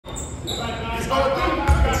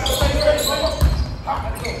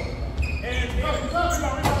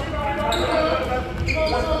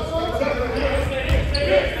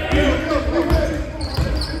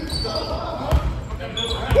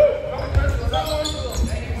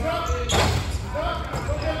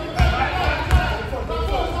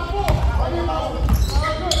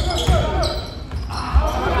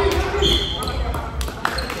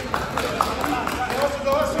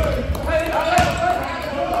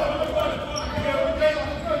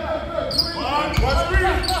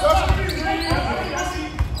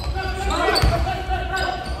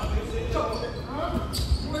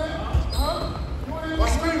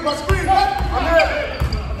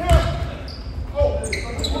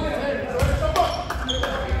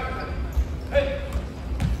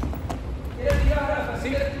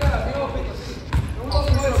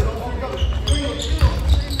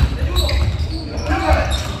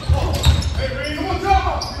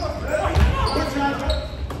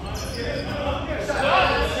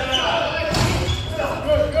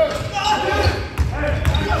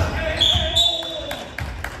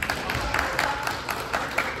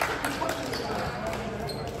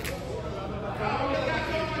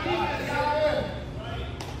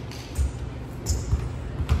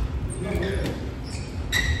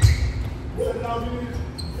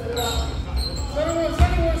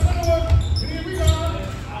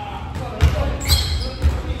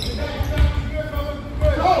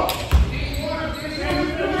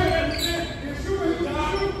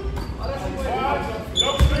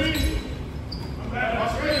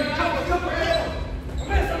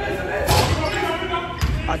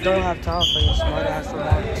I don't have time for your smart ass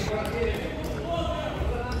remarks.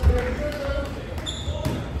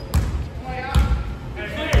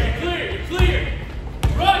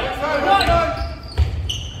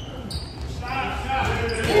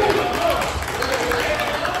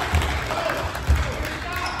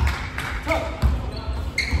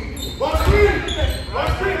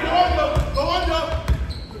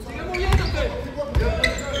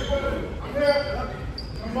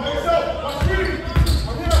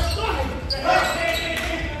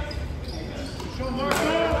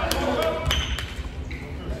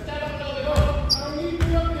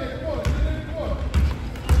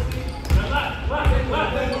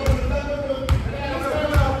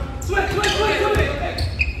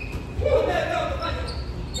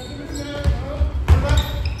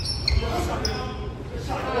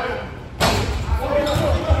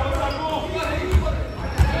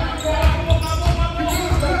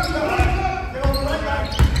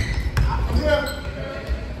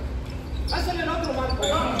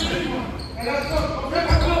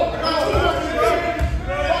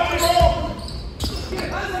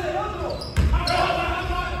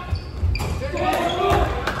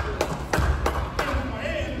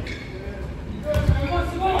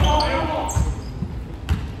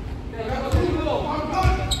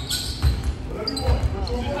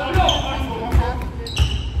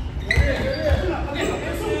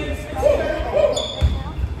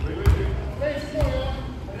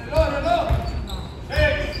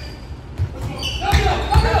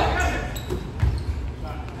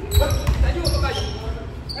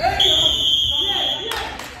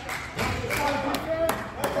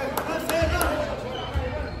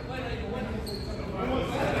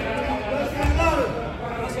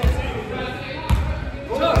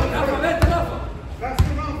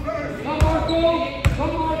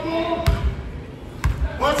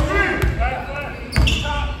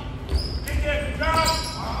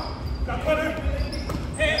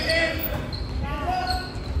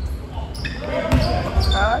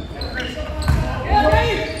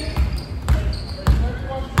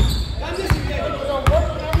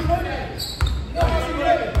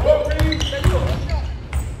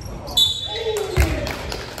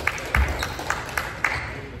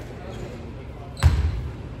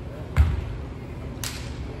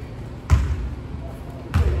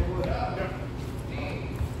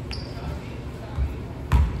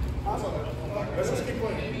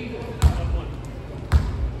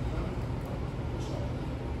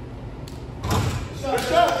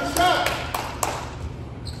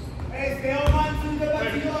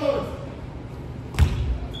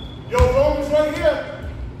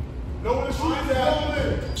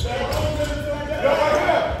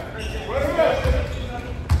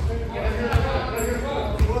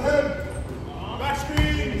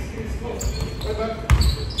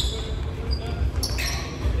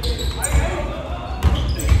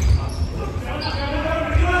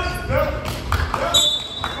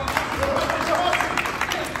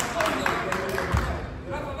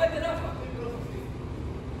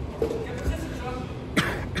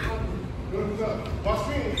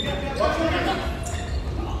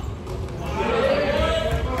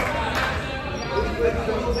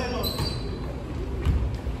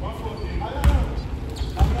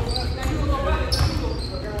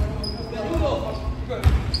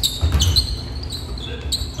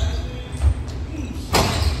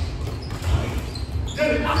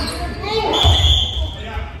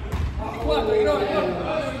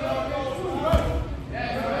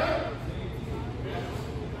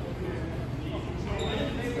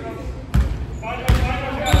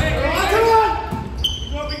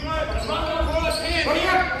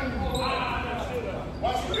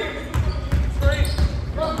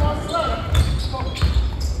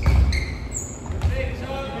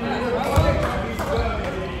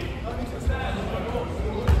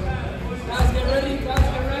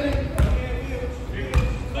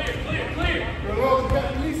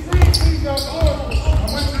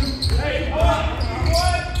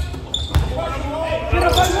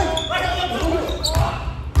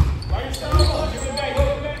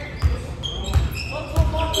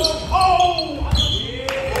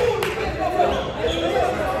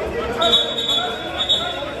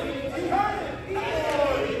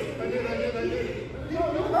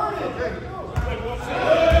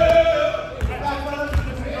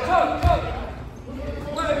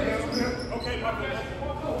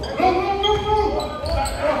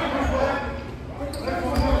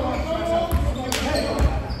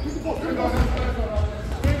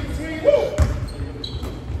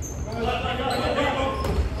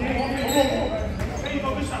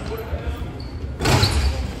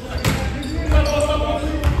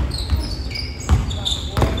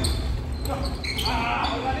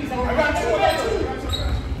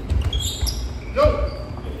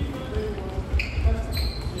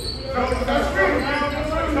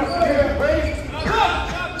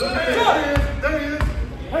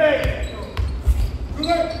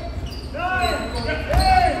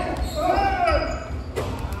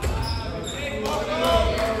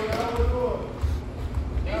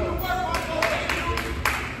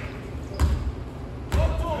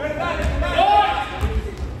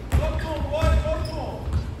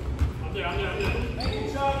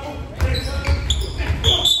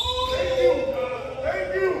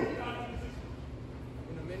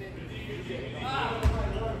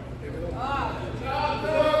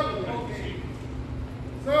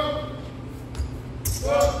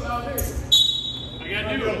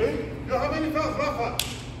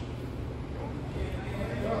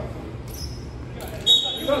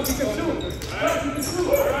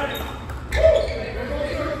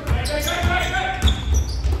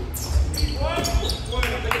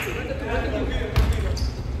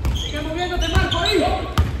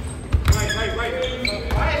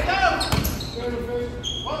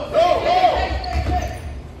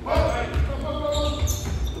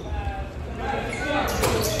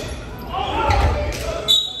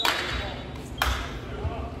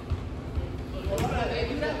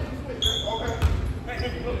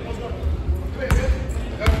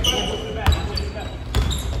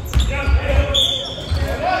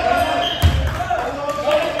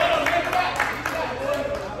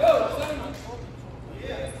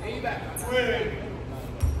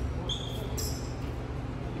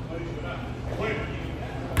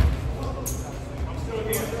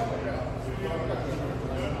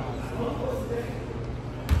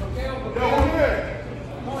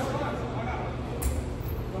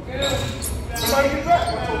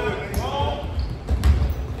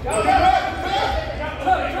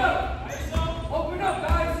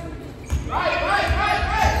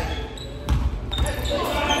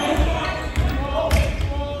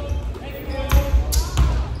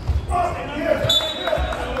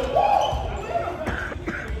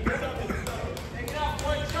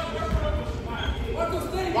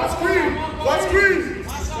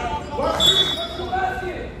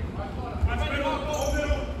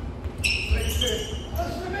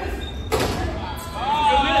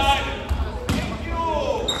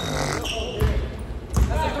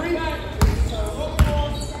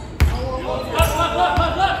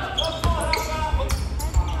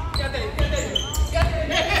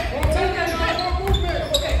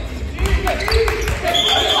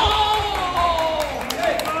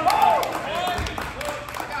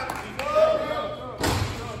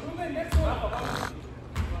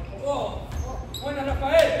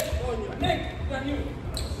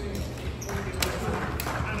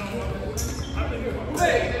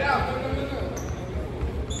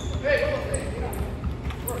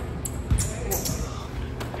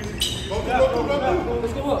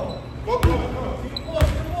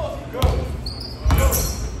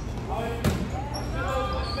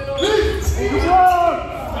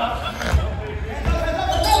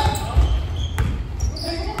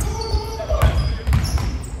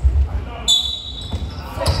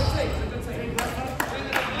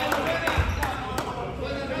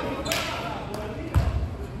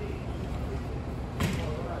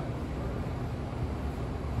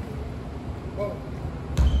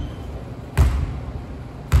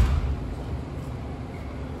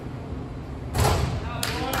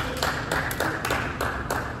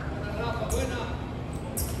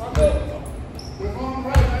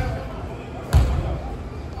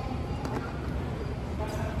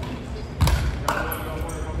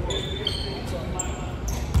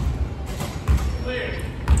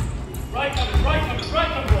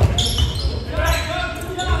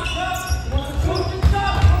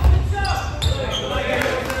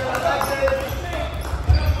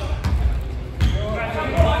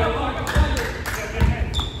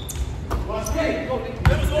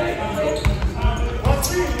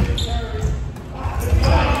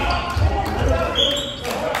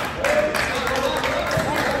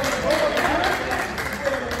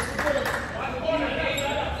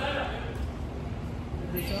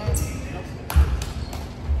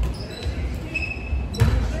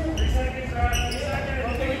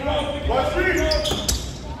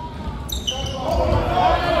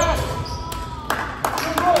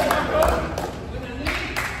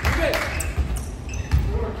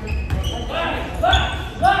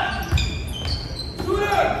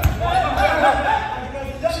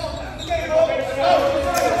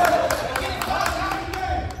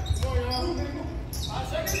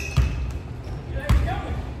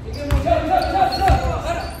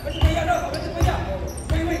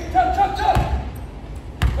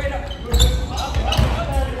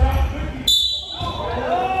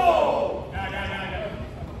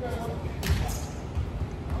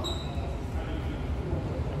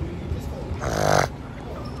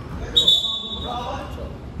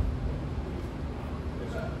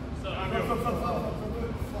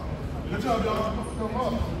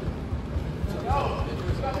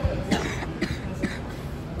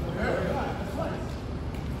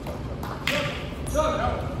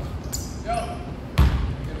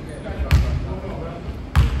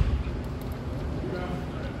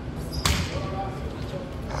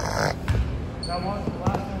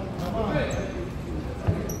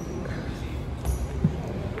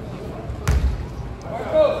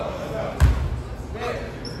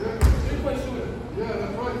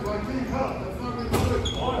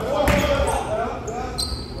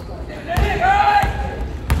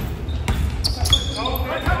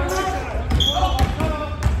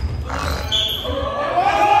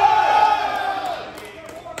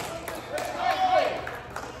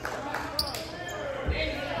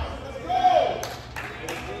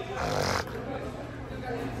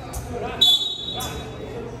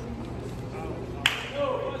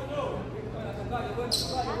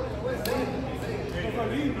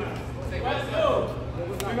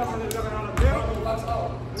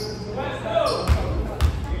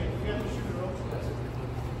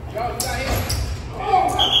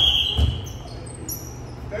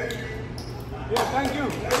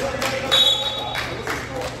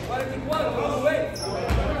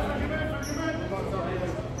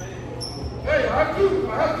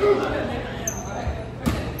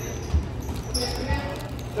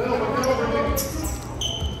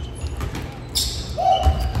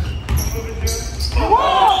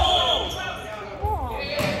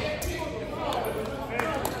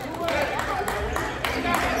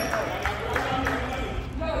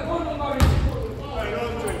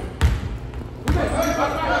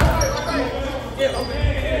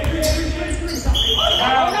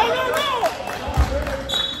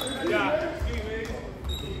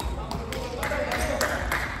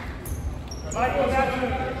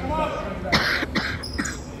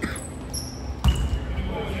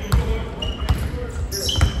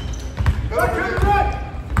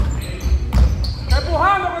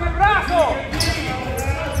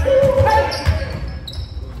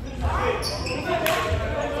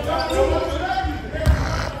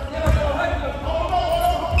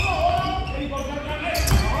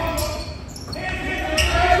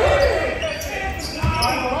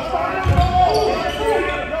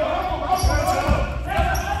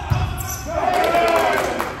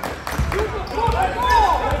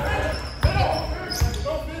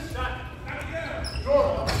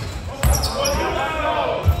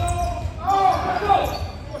 Go!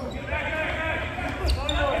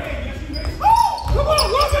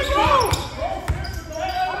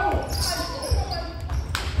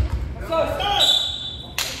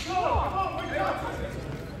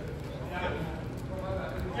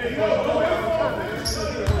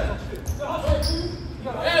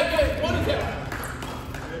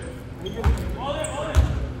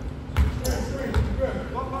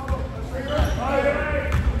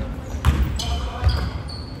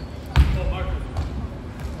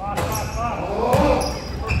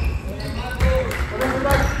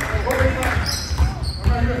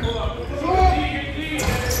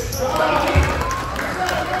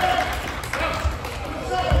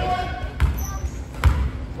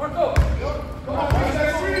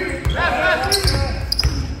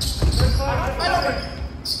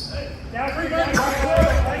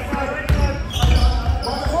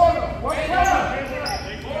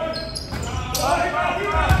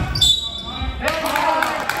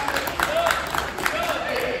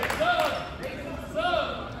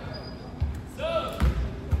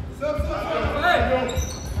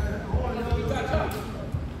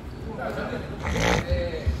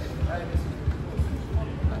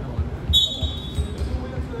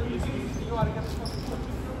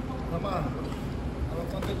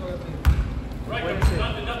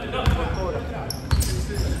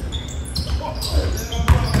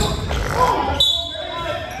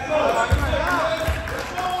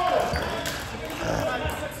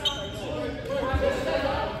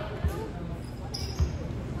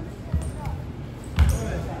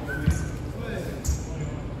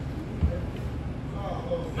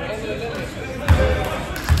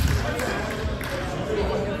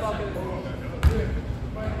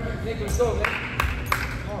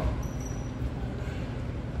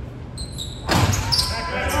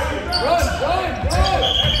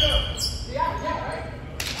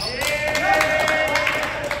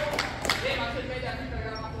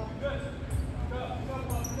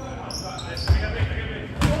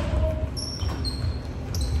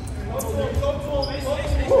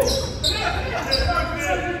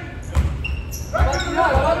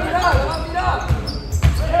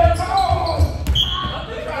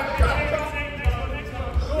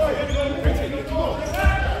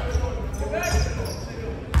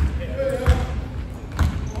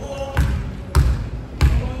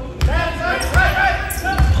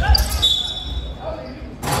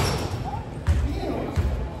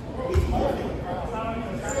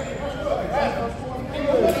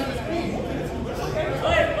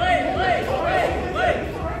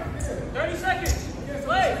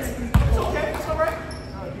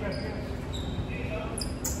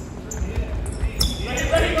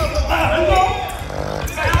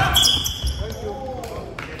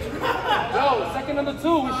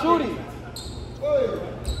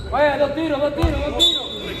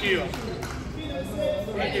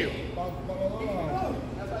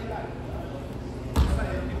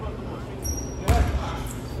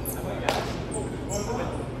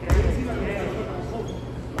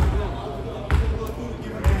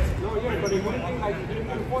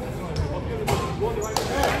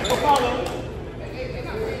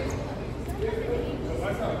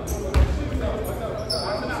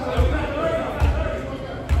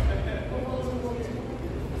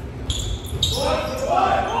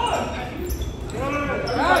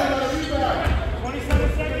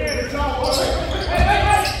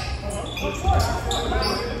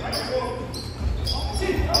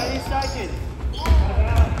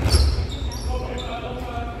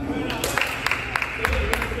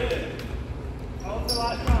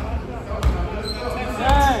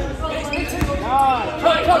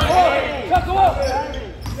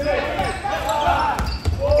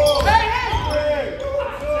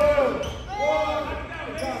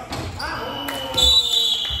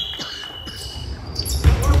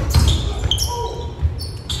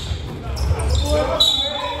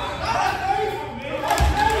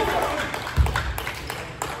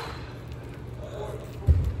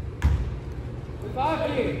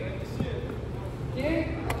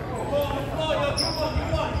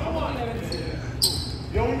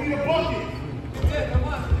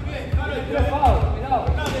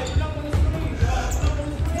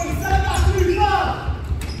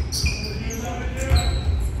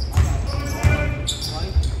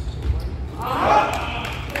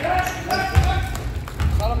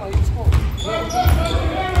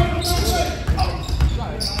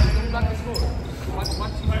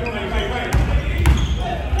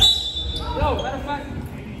 Yo, matter of fact,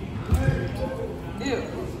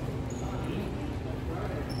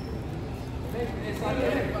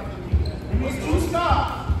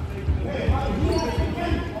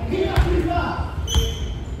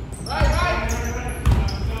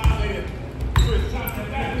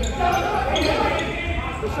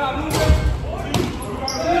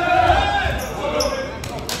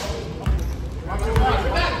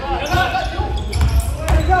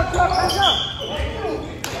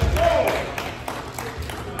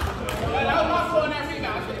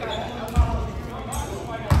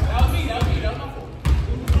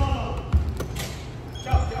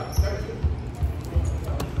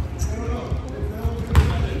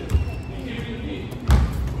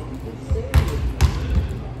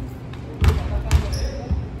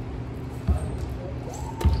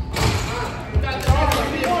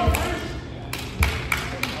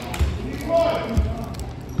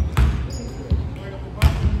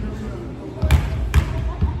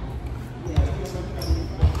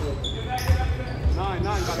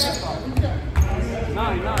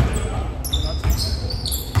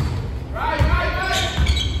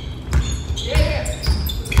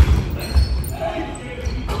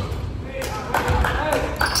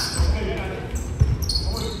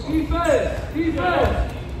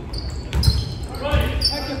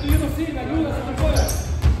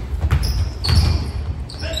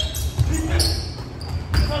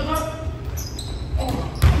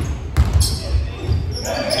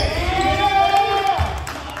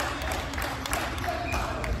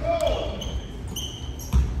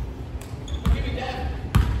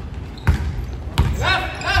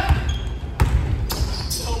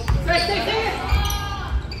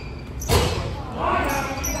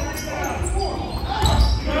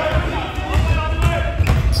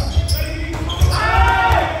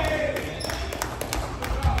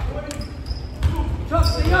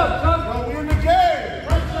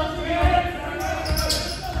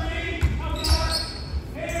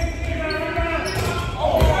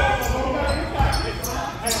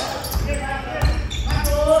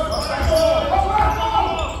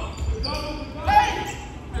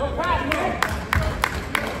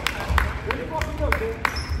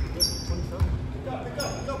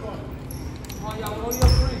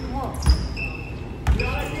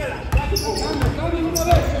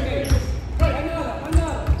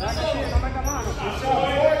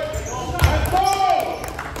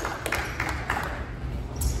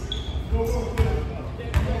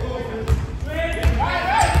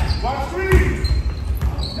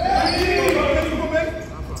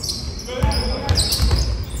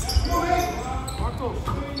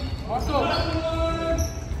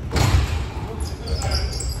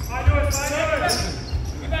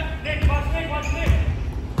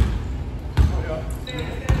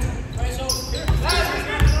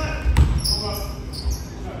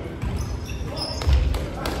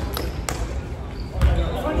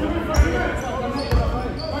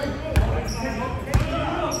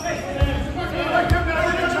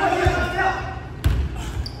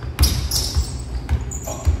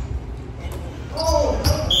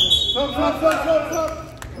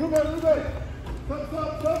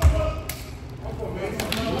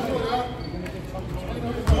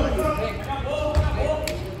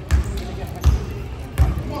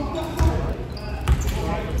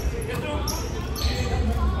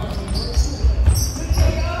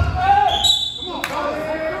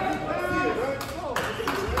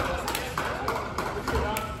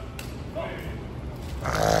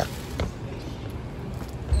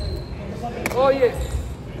 Oh, yes.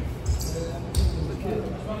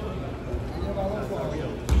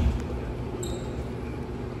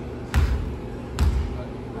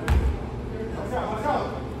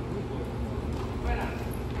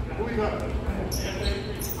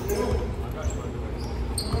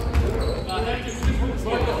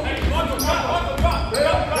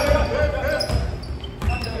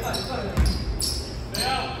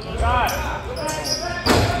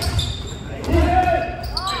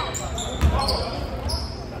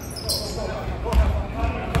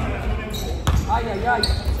 Ay, ay, ay,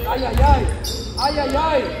 ay, ay, ay, ay,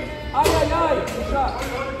 ay, ay, ay, ay, good shot.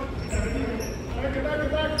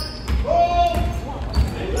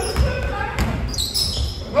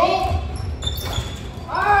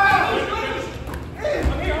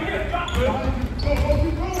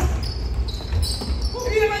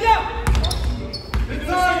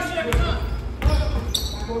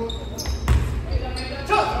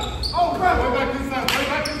 Oh crap! Way back inside, way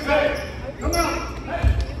back inside. Come on.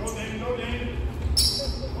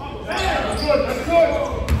 That's good, that's good.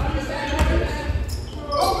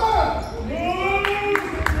 Oh God!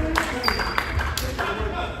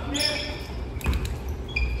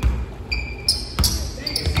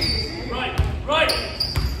 Right.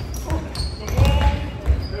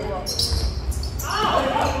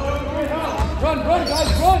 Run, guys,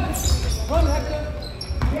 run! Run,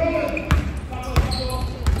 Hector!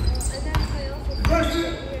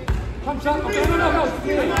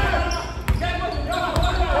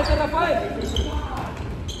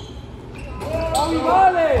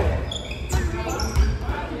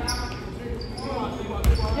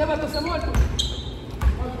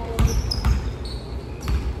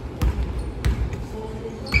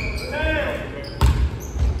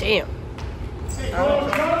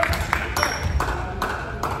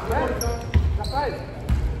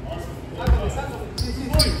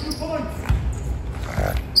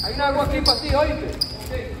 Hay una agua aquí para ti, oíste.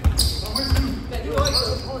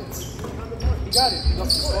 You got it.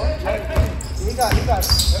 You got it.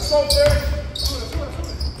 Let's go, Terry.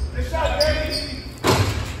 Good shot, Terry.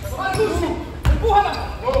 Empújala.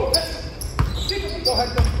 Go. Go ahead.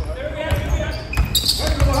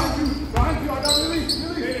 Behind you. I got release.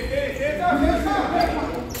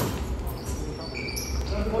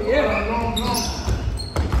 Oh, yeah. No.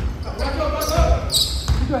 Back up.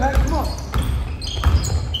 You go ahead. Come on.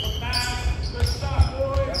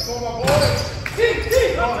 Let's go, my boy. Sí.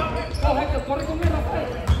 Go ahead. Corre conmigo, Rafael.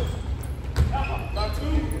 Got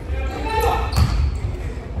two.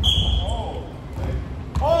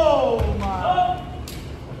 Oh my.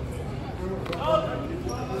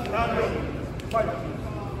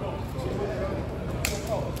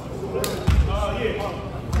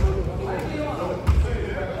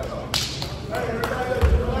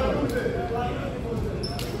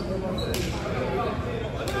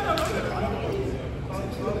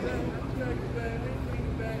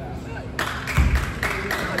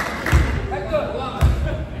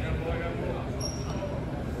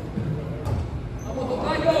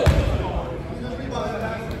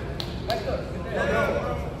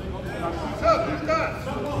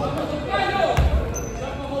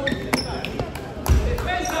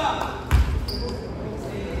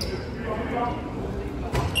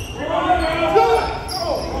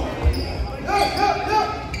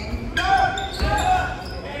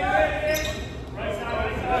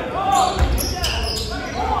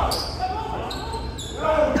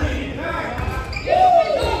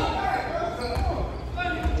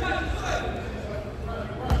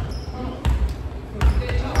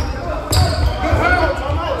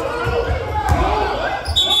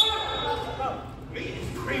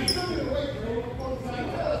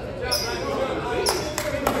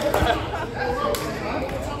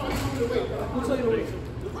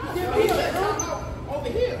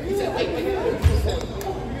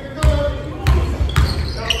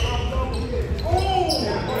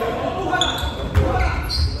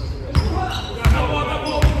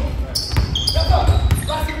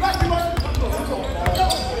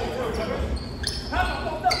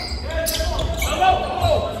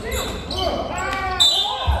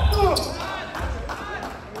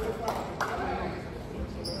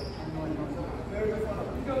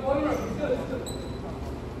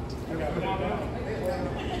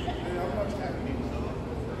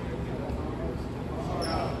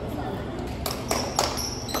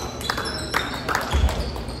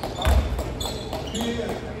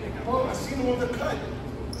 I seen him on the cut.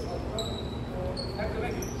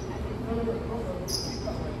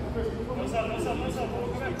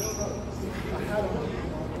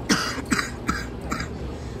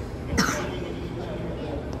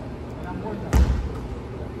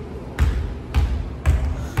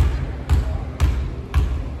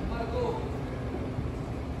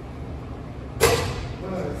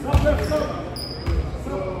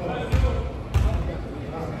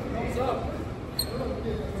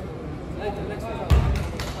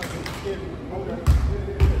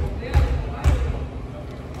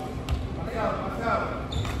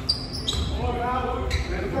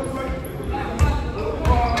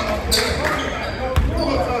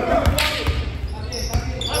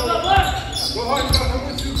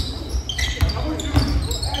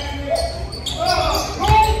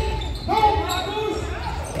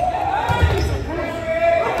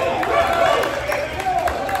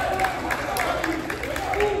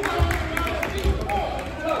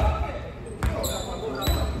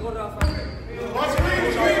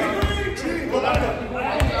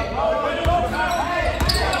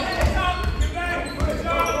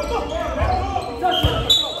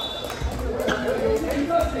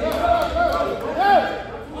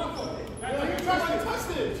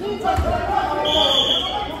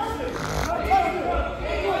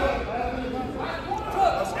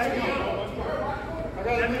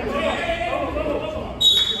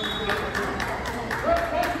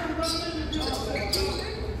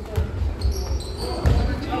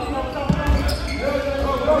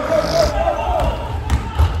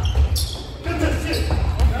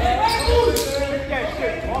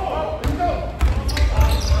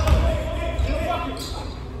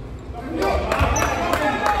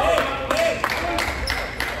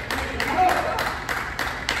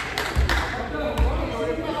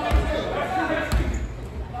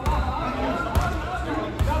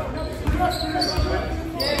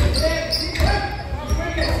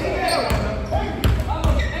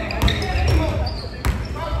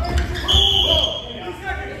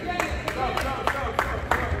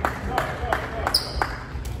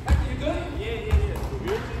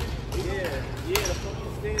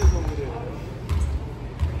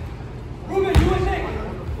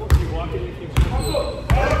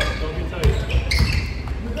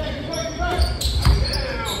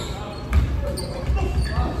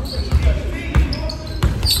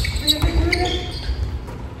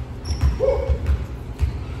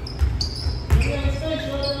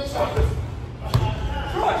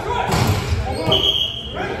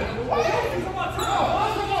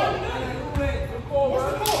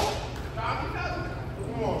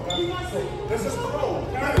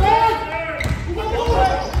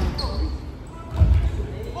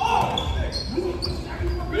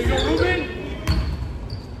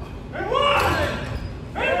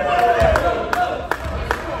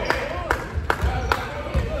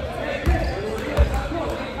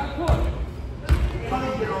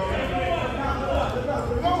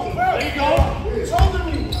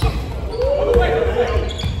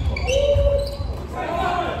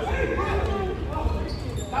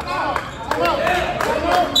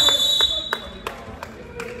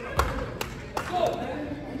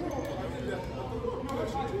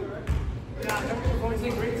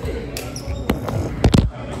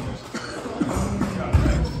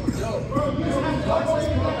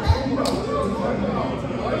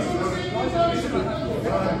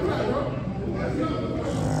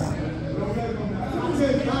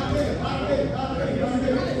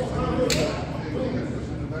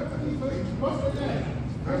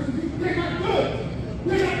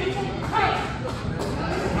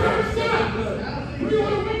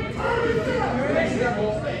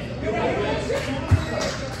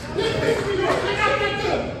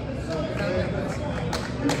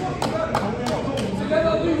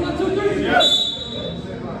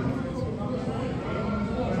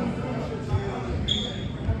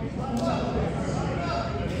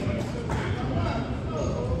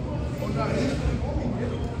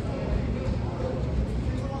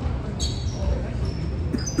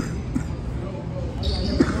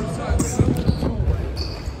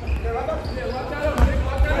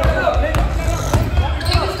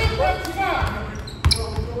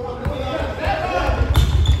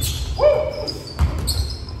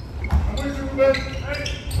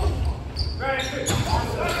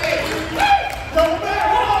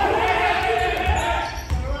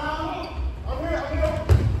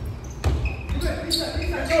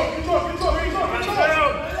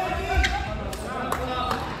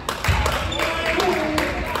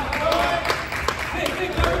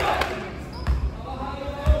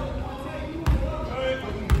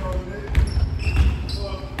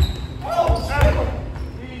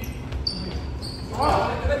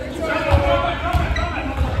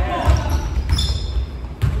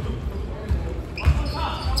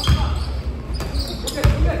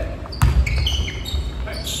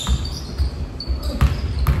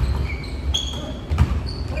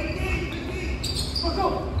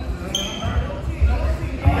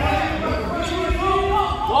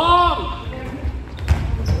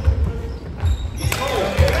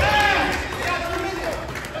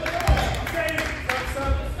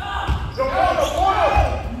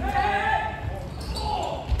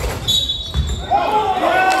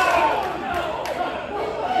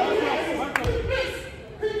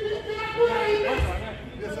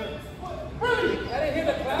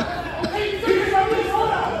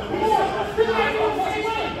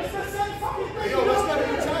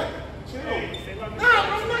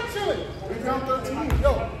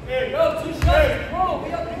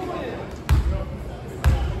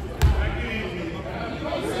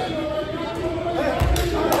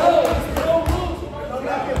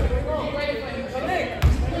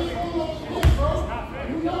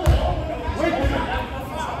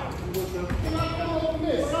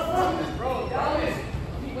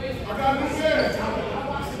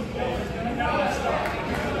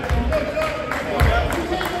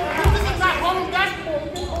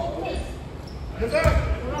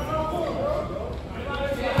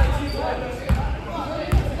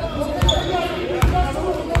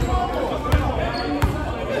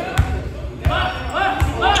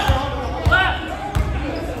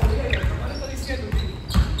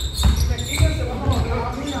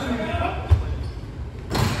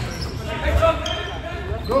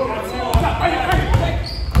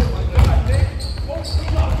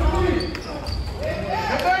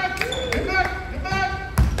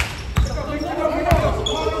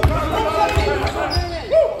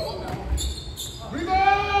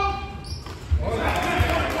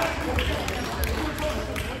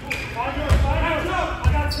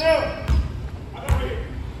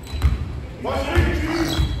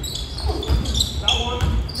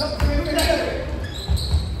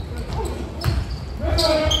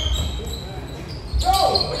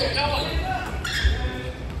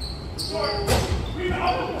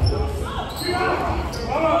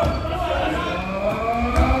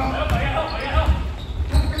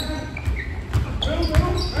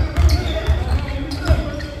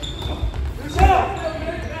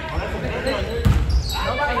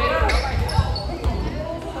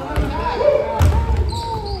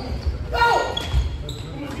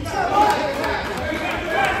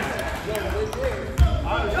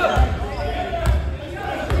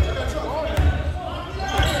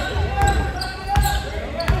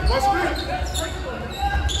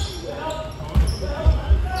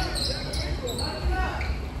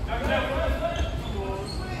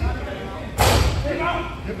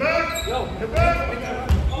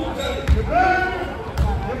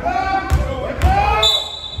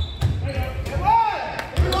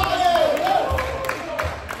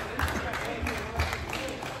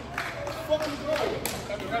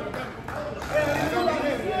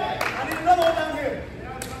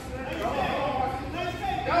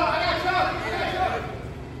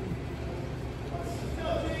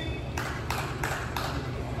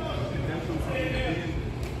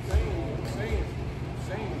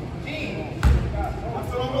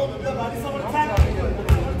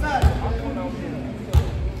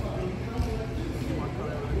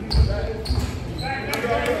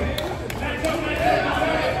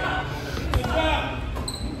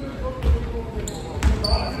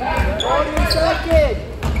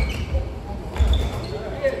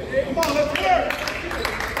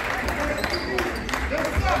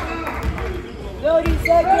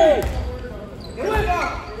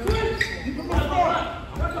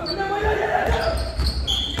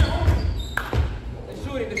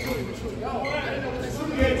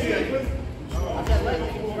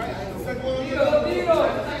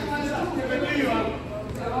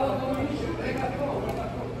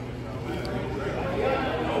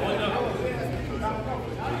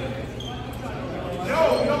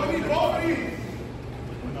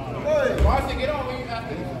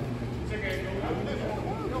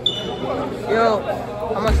 Yo,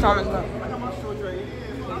 how much time is left?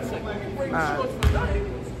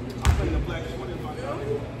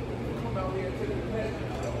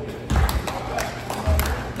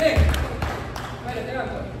 Nick, write it down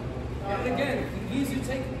though. And again, if you lose, you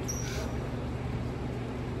take it.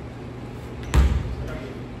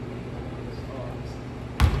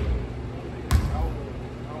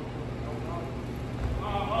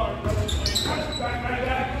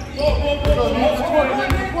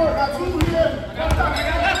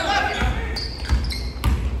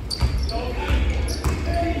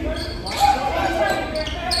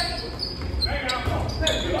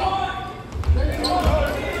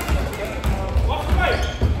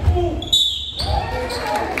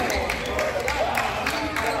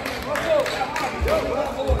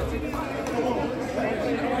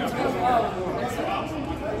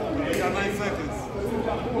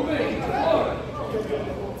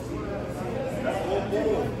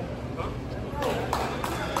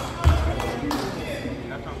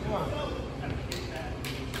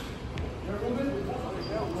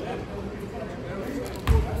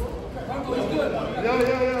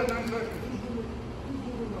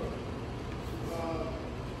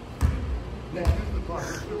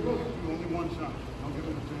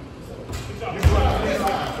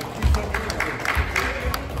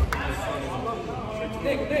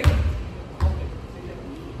 Nick.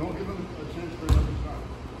 Don't give him a chance for another shot.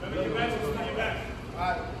 Let me get back to you. All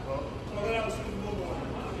right. Well, hold it out.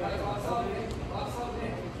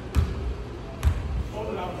 Hold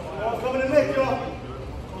it out. Ball's coming to Nick, y'all.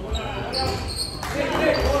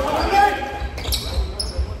 Nick.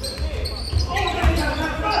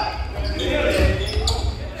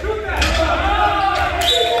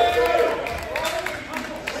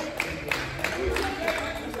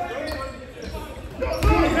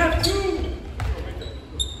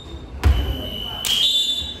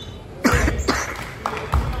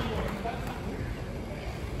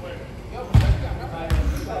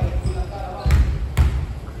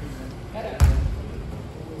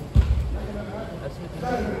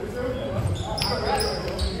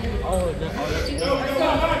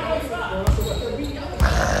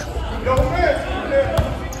 Yo, man,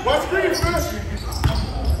 watch screen, man.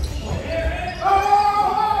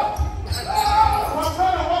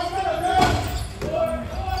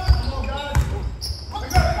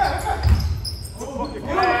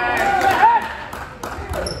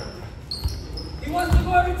 He wants to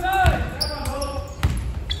go every time.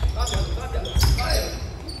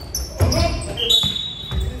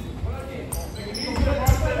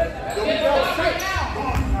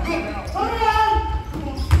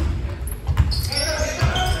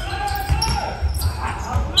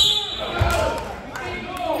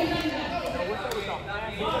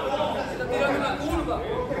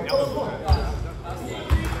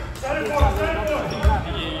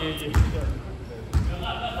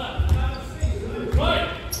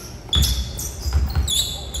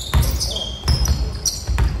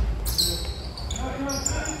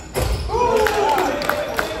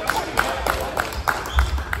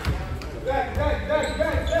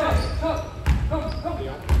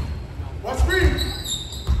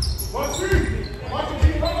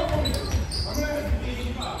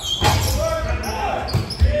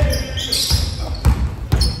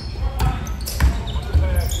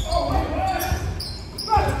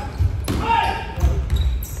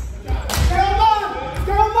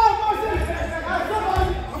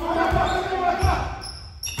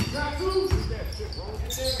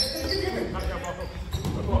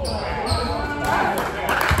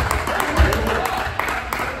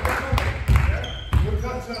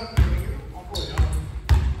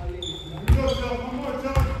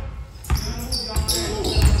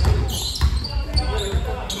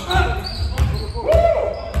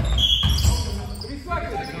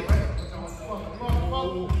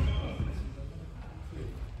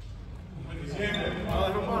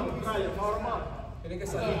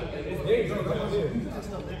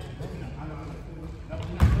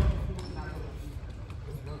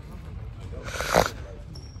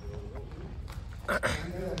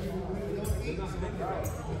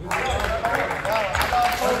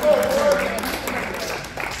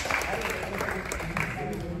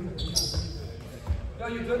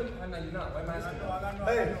 you good? I know you're not. Why am I asking?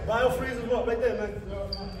 Hey, bio-freeze is what? Right there, man.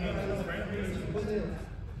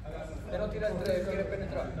 Pero tira el 3, quiere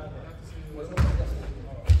penetrar.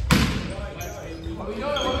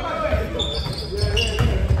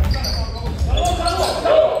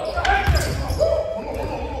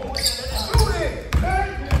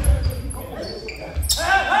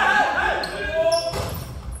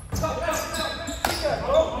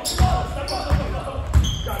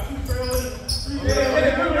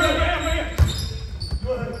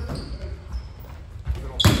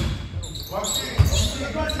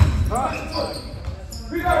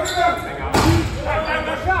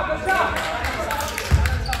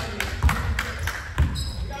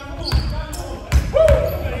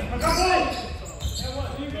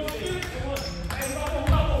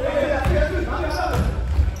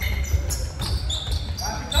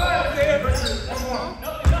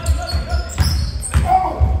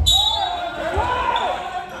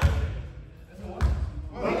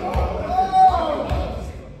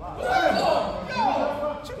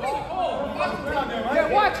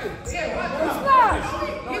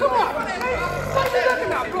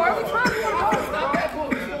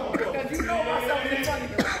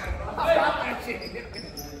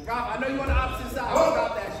 I know you on the opposite side.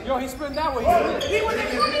 Stop that shit. Yo, he spin that way. He went in.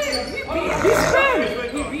 He spin.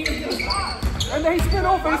 He beat him to the side. And then he spin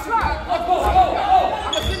over. He slide. I'm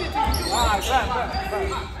gonna send it to you. All right, back.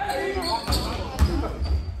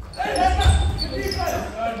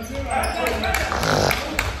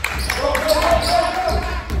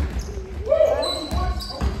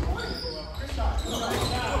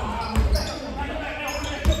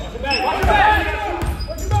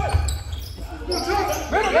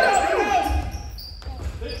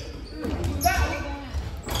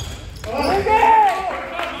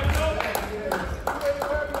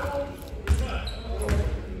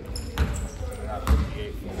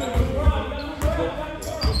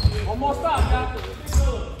 One more stop, guys.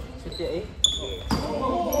 58.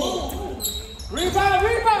 Rebound,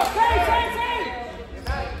 rebound. Take.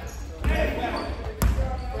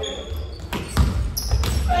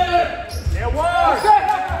 There was.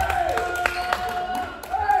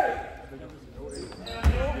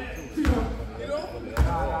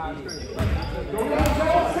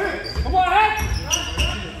 Come on, Hank.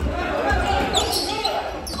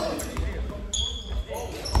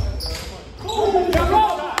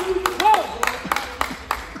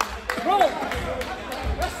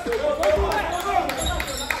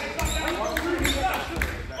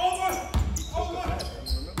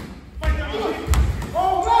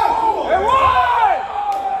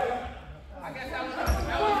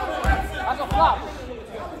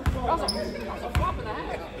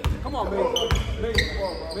 Come on, man.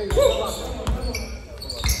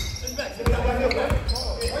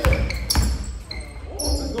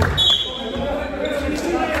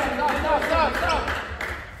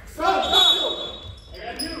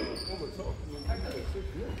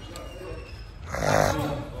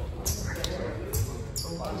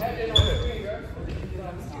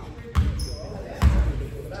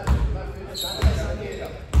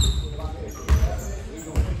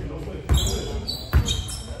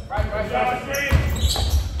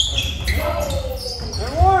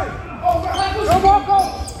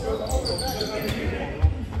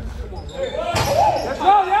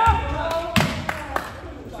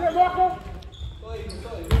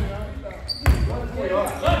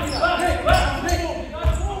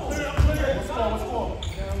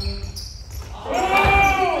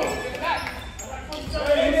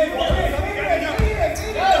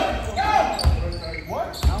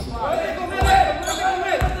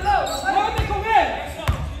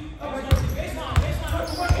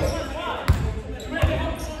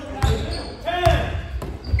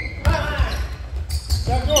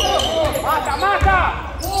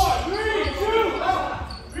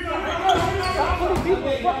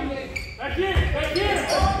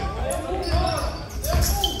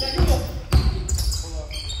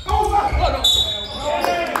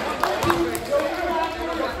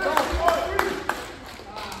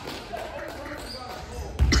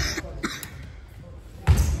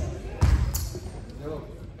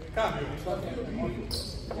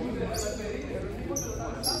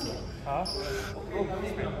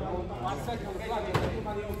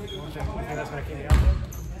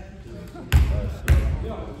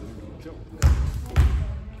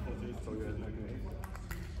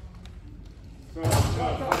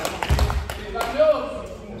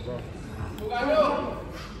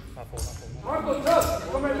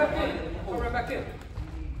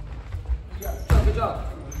 Good job.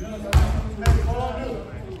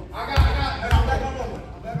 I got.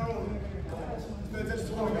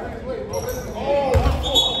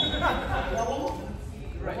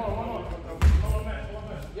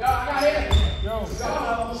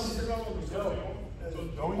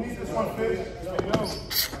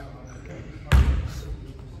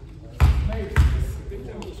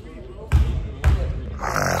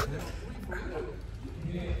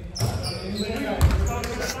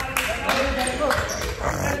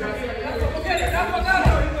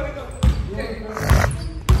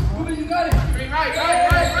 got it. Right.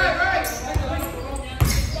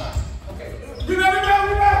 Okay. Rebound!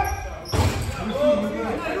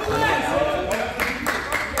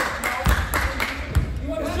 You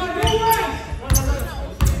want to shoot it?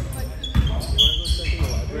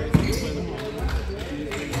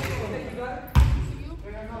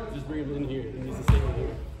 Just bring him in here. He needs to stay in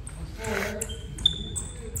here.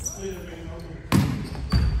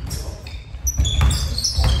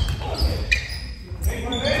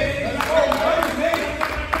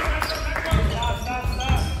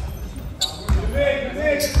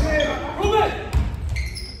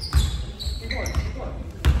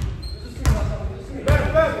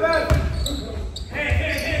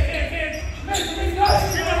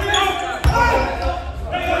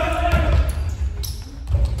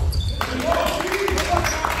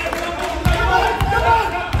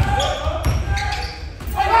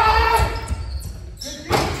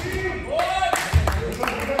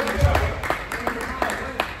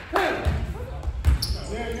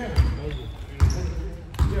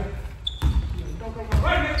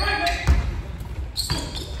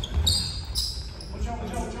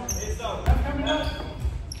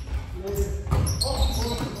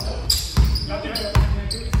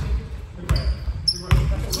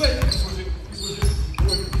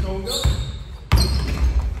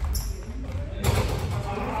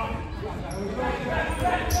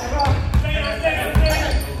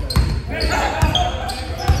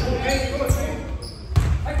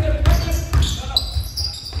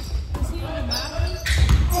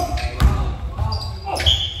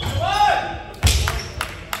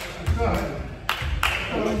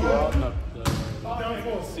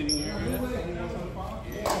 Sitting area.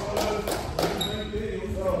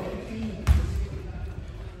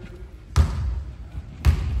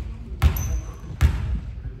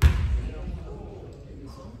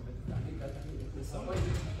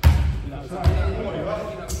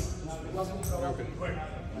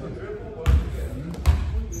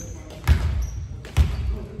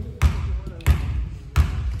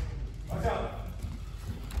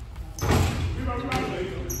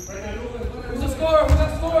 Who's the scorer? Who's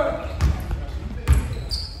that scorer?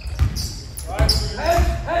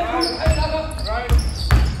 Hey, Naga. Right.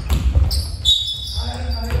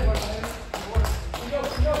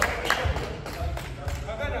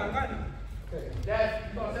 Dad,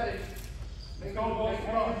 you gonna set it. Let's go, boys.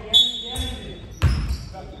 Come on.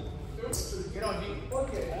 Get on, G.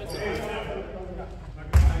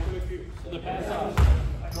 The pass off.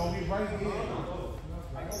 No, he's right here.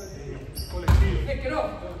 Pick it up.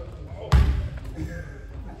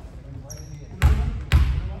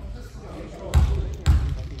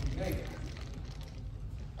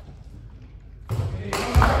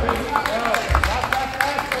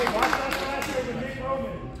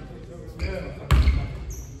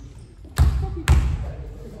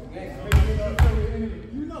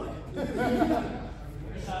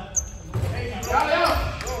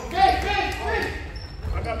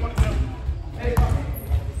 I got one of them. Hey, come.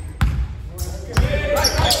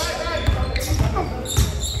 Right.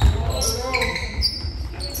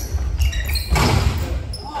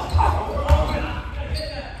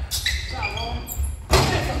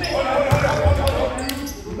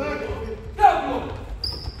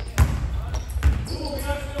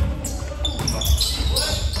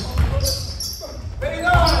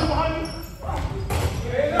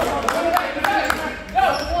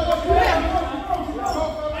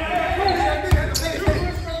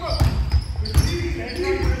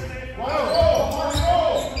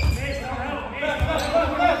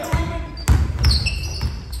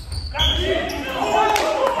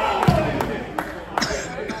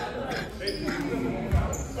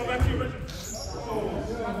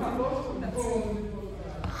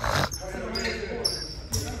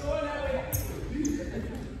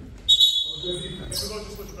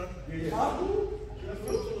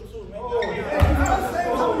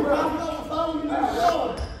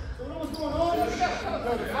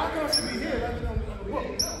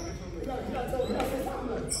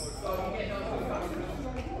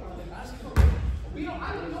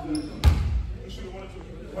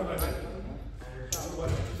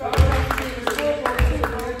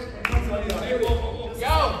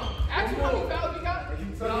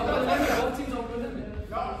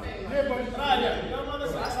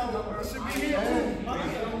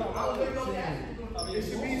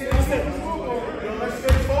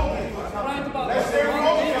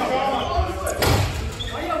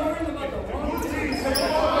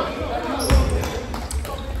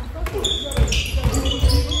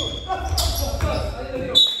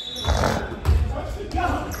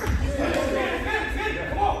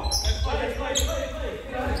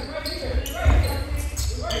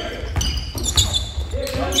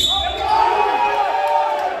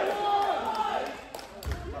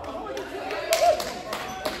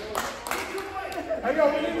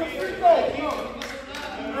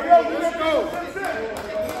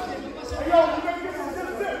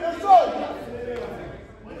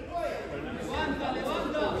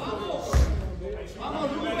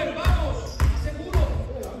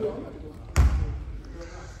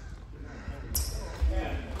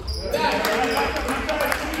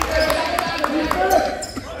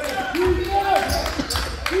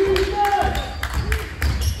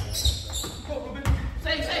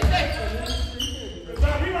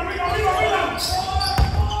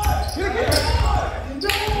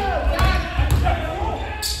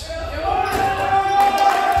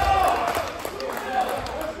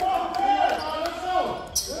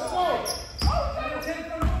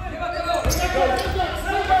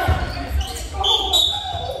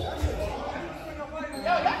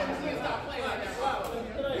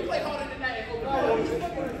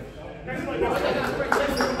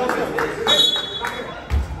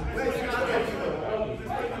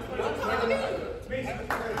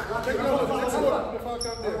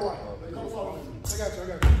 come there. I got you.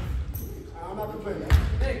 I'm not complaining.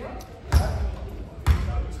 Hey.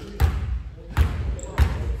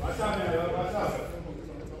 Watch out now, y'all. Watch out.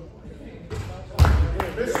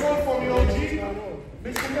 Mix one for me, OG.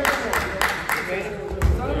 Mix the next one.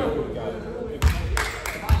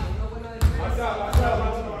 Watch out.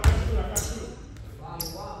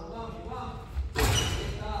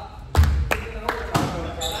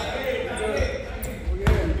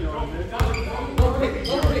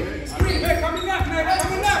 Screen, man, coming left, man,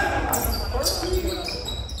 coming left.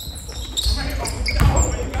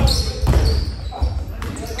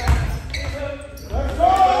 Let's go!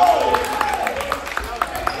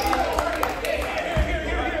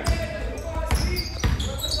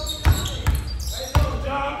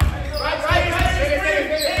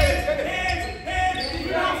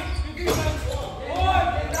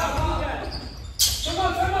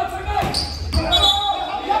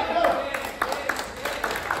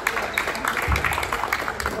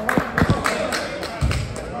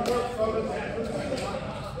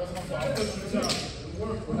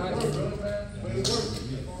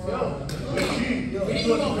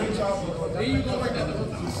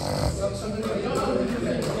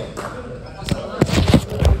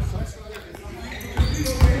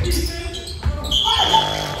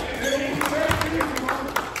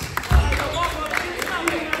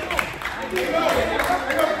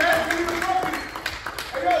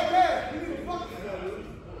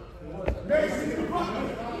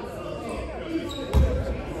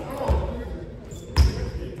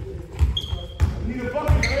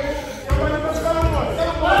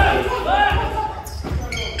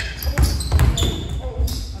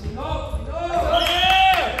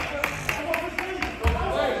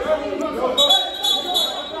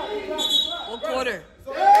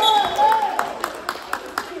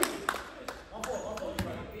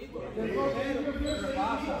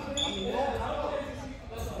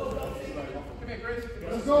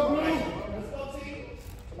 Let's go, Blue.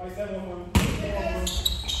 Somebody said one more.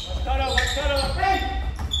 Cut up. Hey!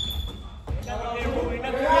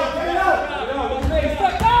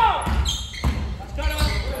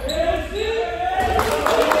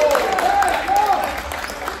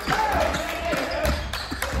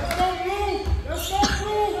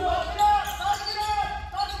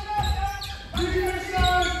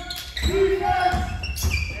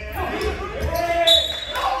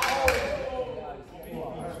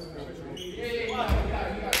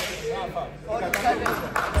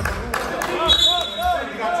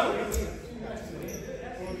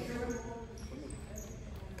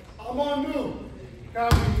 I'm on new.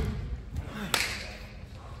 Copy.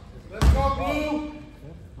 Let's go, Blue.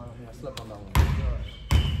 I slept on that one.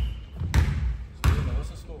 What's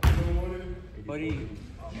the score? Buddy.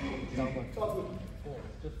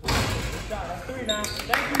 That's 3 now.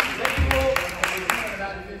 Thank you, Nick.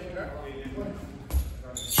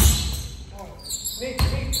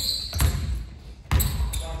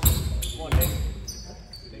 Come on, Nick.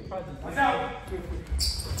 Watch out.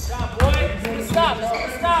 Stop, boy. It's gonna stop. It's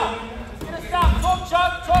gonna stop. Talk,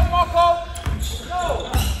 Chuck. Talk, Marco. Go.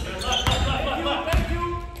 Thank you.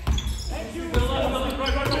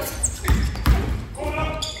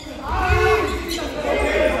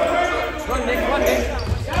 Run, Nick.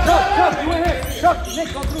 Chuck, you in here. Chuck, Nick,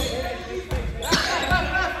 go through.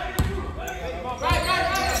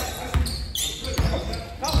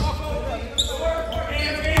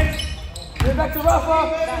 Get back to Rafa.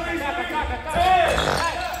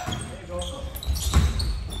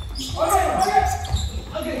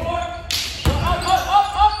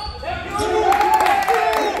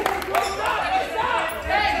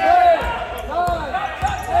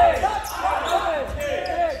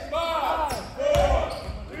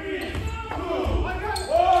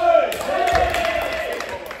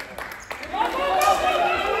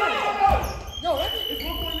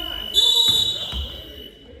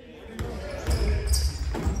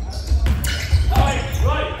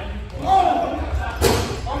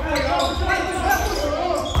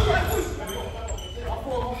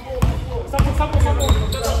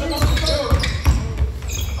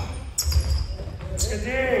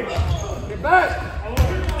 Get back!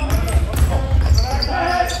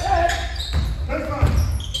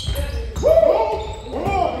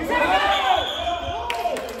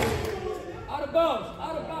 Out of bounds.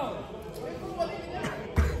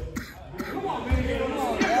 Come on, man.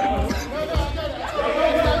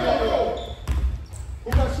 Who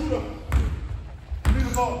got shooter? Give me the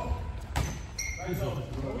ball. We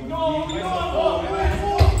go.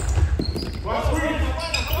 Watch screen.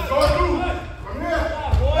 Let's go, Blue. Come here.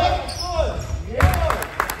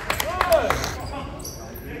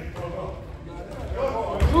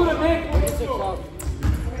 Nick.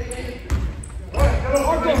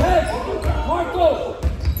 Marco, head. Marco.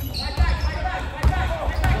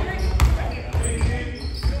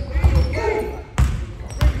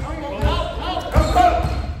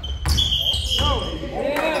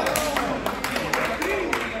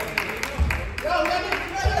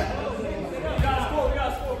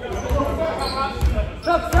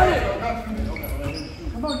 Stop, set it.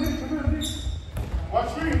 Come on, Nick. Come on, Nick. Watch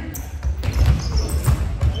screen.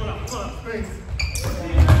 Come on. Space.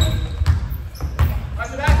 Watch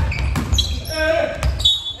the back.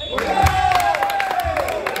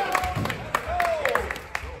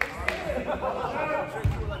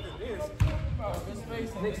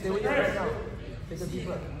 Nick, stay with your right now. Take a deep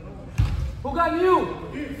breath. Who got you?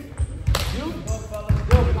 You?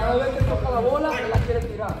 Yo, cada vez que toca la bola, te la quiere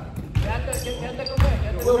tirar. Quédate con él.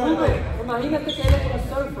 Yo, Ruben, imagínate que eres a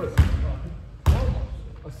surfer.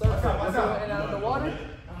 A surfer. In the water?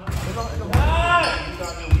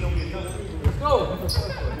 Let's go.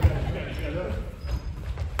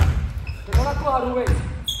 Que no la coja, Ruben.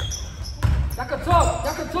 Ya can talk.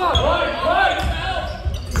 Right.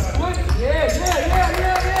 Good. Yeah.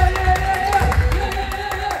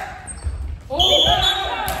 Oh!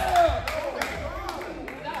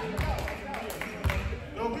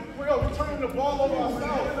 We're turning the ball over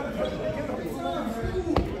ourselves.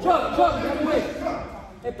 Chuck, wait.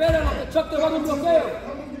 Espera, que Chuck te va a dar un bloqueo.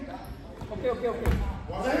 Ok.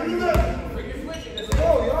 Let's go,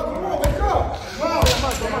 y'all. Come on, let's go. Wow.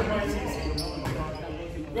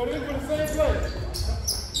 Go in for the same play.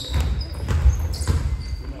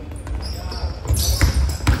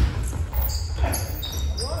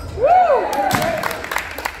 Woo!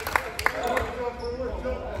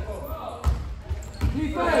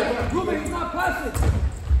 Defense. Ruben, he's not passing.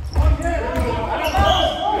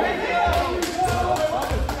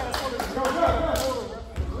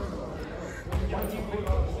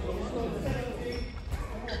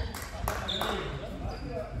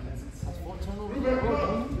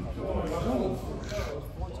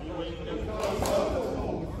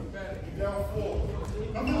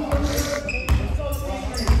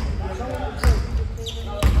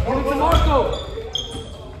 Marco.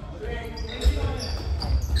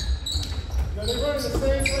 They're running the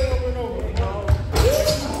same play over and over.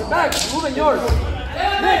 Get back, Ruben, yours.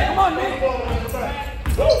 Nick, come on, Nick.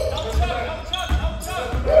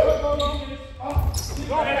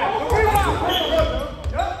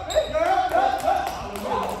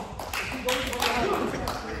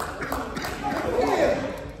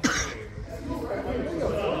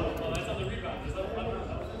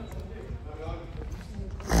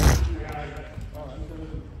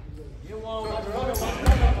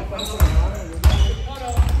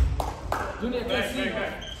 Junior, back.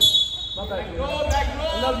 My bad. I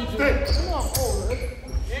love you, Junior. Come on, forward.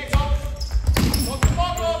 There you go. Talk to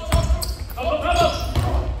Marco. Come on.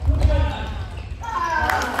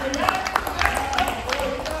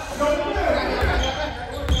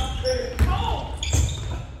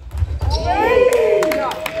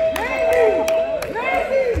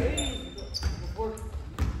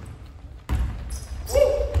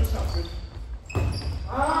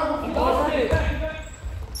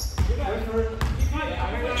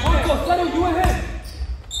 Marco, settle you ahead.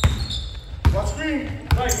 Watch screen.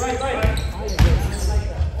 Right.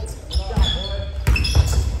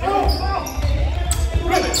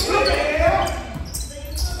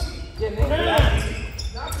 Yeah, Nick.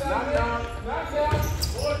 Knock down.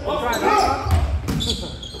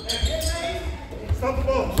 Stop the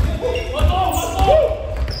ball.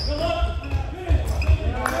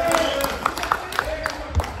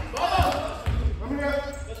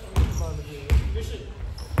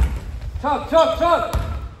 Chuck.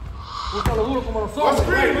 Búscalo duro como los hombres.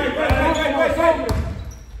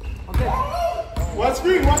 Okay. Watch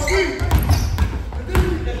screen.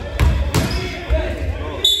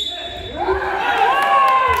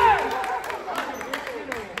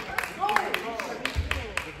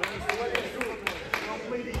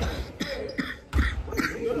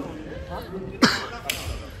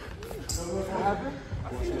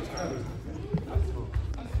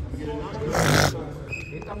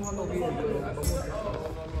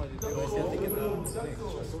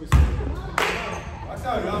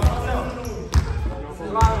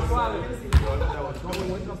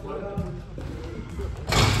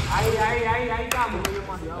 Ahí estamos.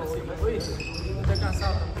 Estoy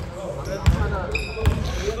cansado.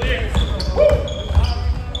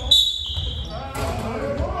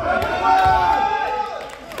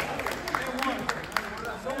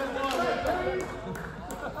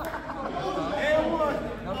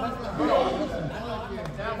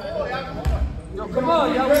 Come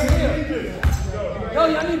on, y'all. Yo,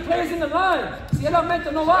 y'all need players in the line. Si él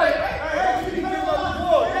aumenta, no vale.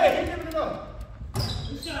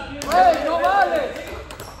 Hey, no vale.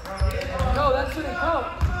 No, that shouldn't count.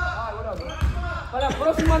 Alright, whatever. Para la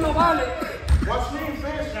próxima no vale. Watch me,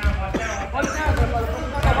 finish.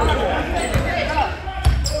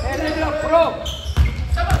 Pro.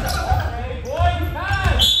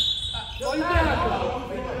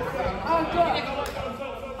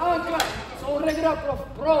 Son reglas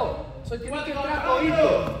pro. So tiene que entrar todito.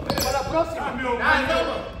 Para la próxima.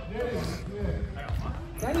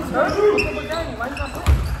 Danny's hurt? Danny, why is he not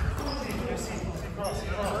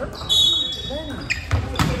Danny,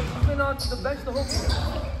 you've been on the bench the whole game.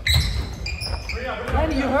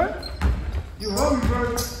 Danny, you hurt? You hurt?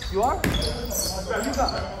 You are? What you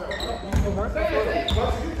got? You hurt?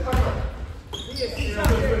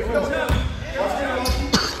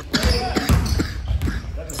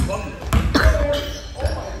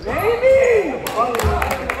 Baby!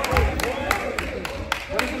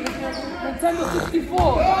 Nintendo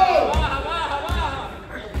 64!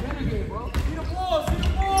 Renegade, bro. See the ball! See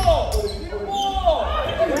the ball! See the ball!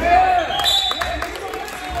 Yeah!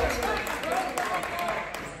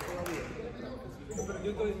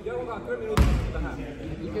 Yo jugar 3 minutos.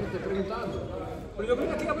 ¿Y qué te estoy preguntando? Pero yo creo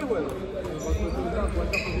que aquí abre el juego.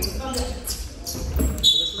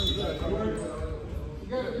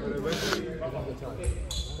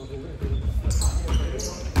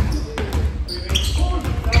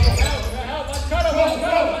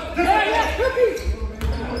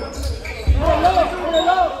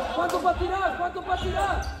 ¿Cuánto para tirar? ¿Cuánto para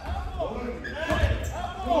tirar?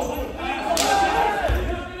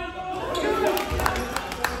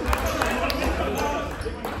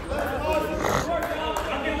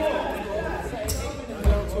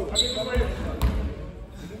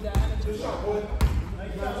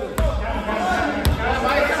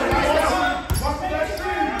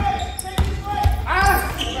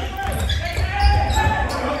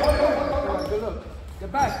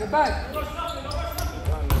 Get back.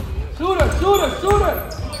 Shooter.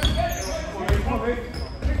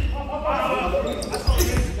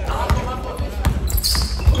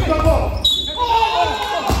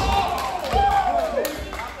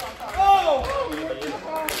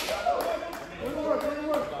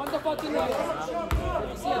 ¿Cuánto falta tiene?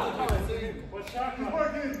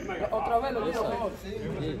 Otra vez lo hizo.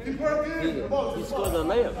 He scored a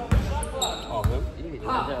layup. Oh,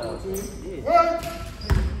 Work!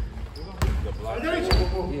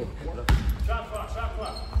 Shot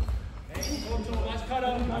clock. Nice cut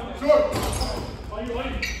up. Short! Why you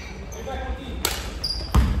waiting? Get back on D.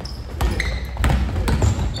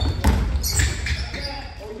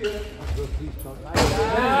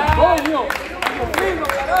 ¡Coño! ¡Confirmo,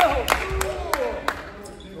 carajo!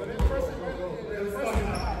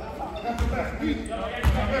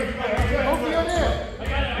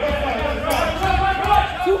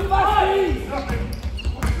 Too fast, please!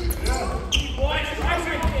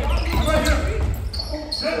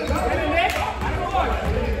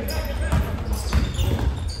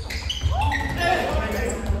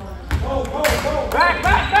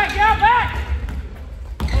 Back, yeah, back!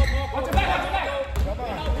 Watch it back!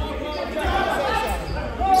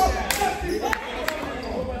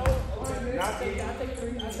 I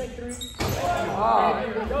take three.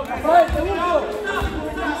 Right, come on!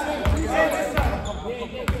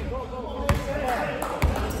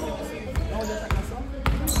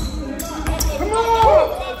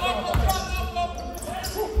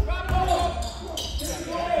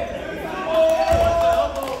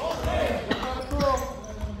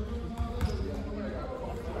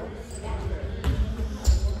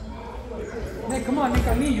 Nick, come on, Nick, I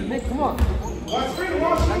need you. Nick, come on. Watch screen,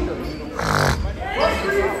 watch screen. Watch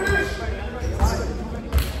screen, finish.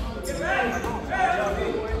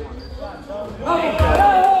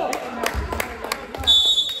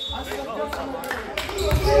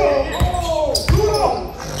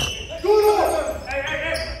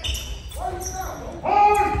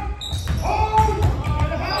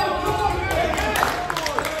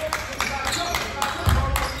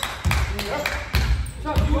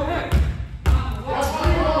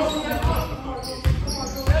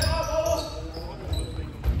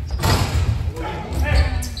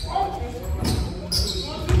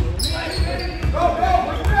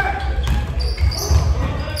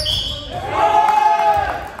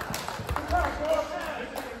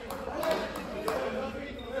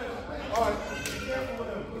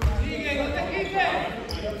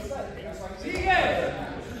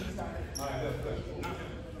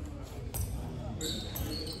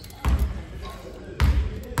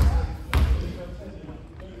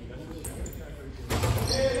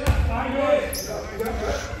 Good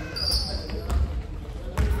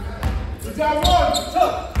job, one.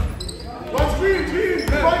 One screen, please.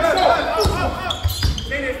 Right side.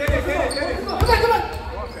 Stay there.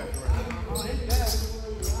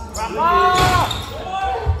 Come on.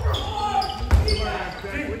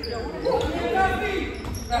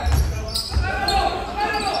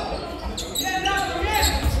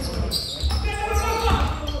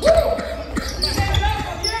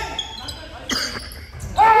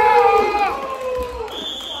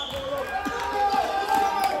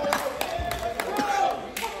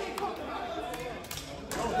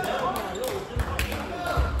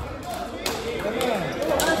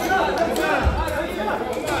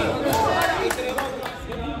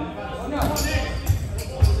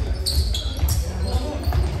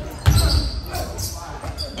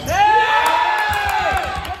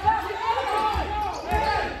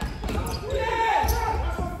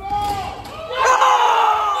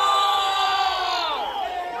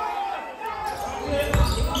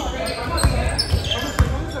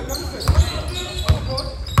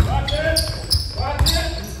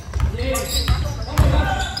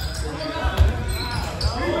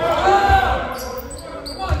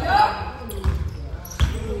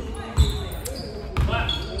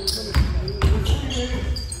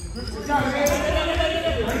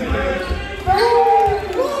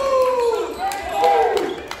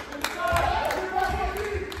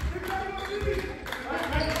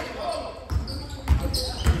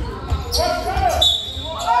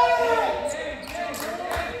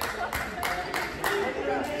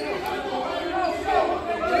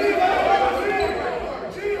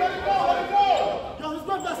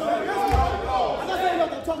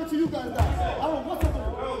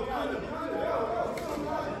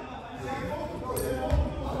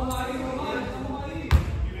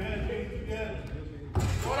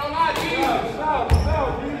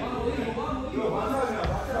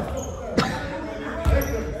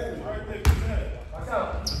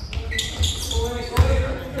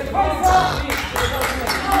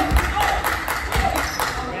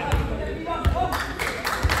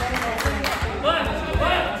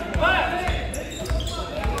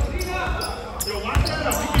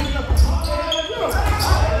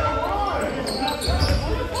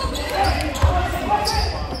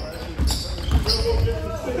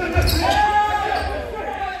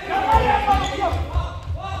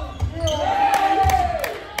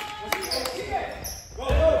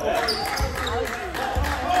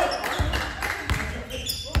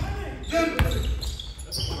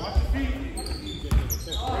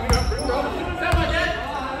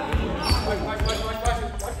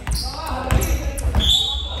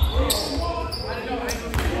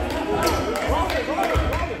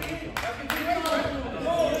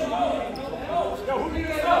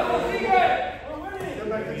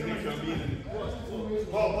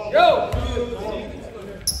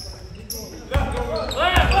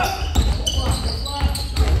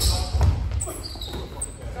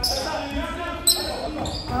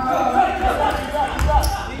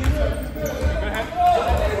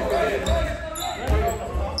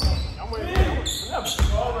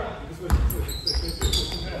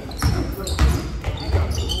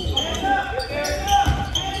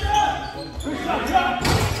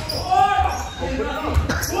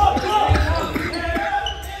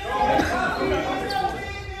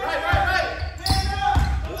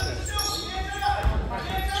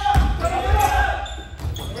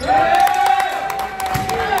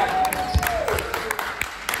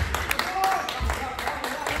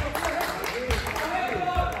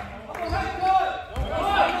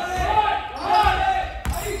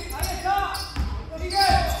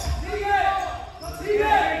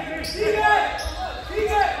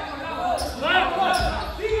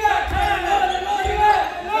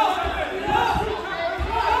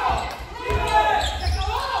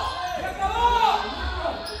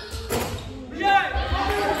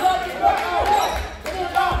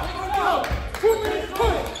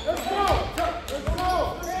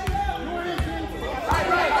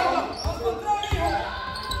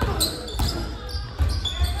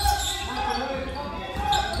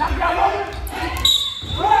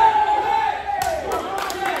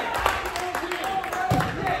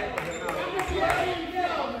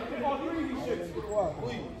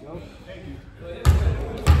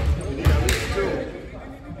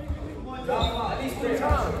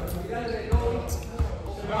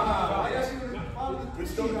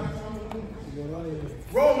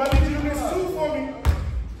 Bro, I need you to miss two for me.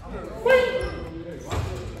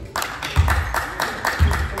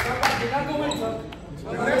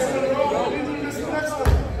 The next one, bro. I need you to miss the next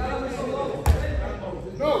one.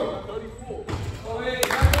 No. 34.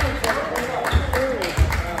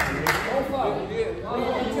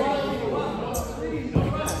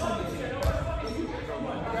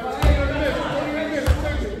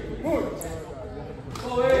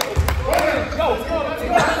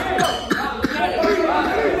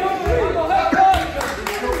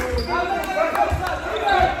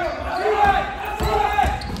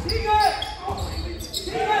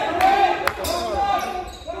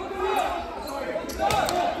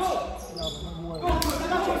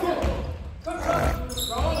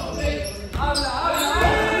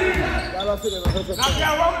 Knock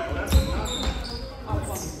down, Roman.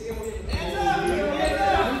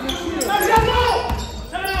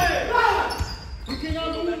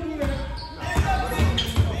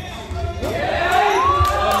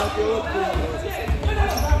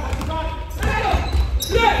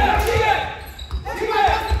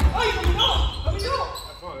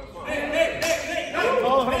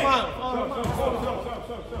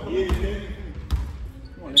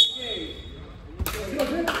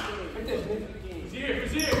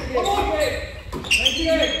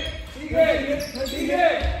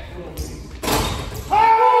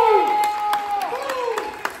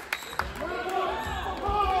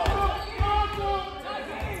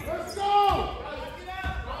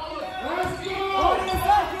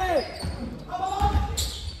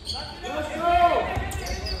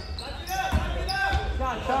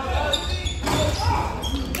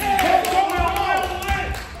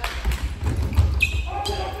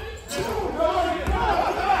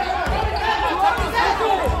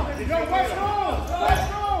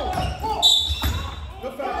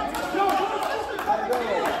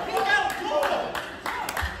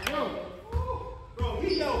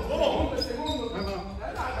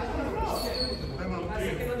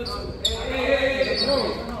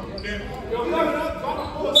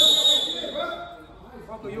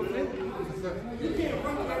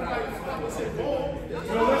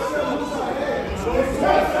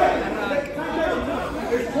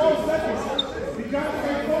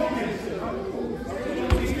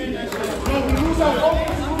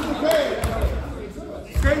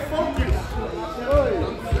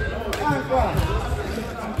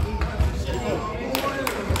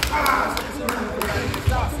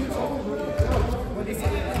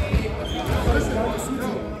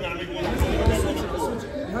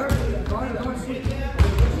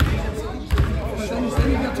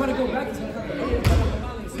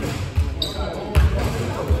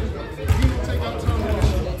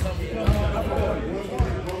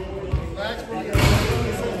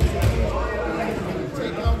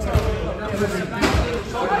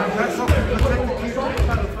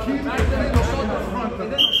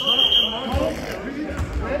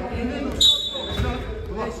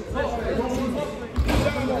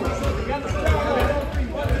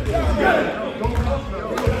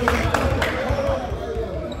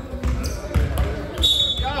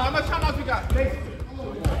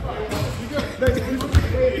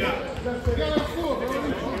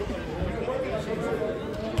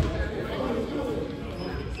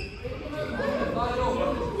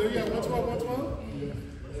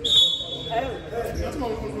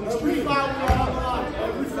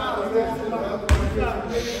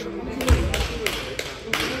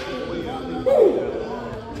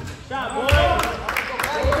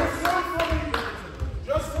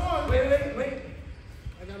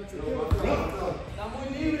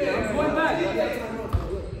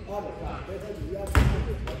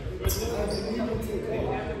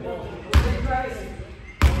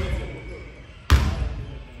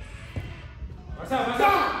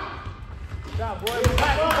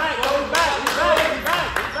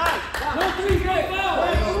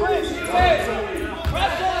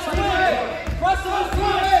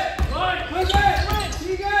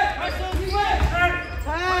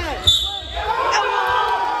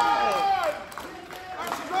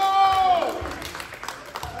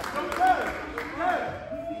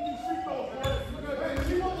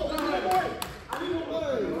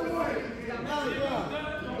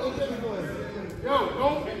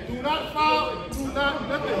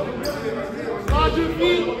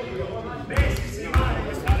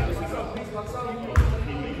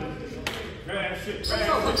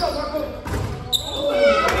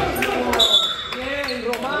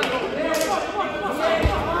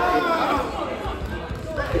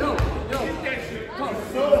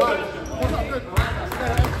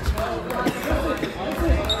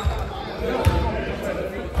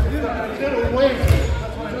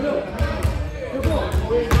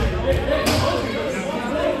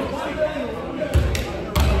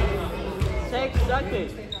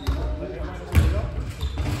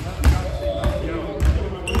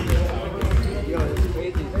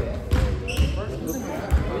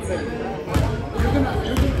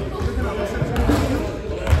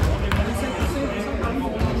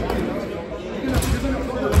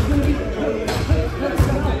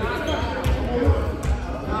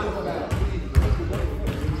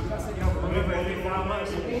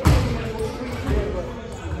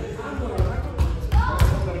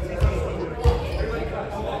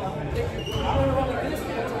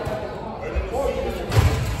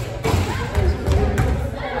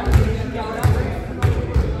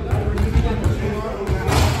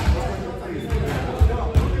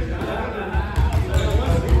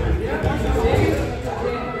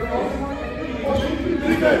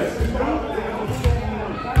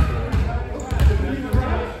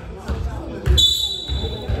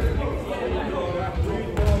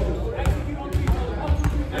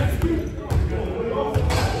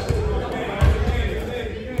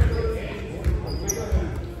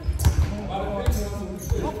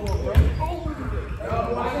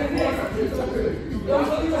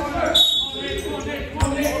 Yo,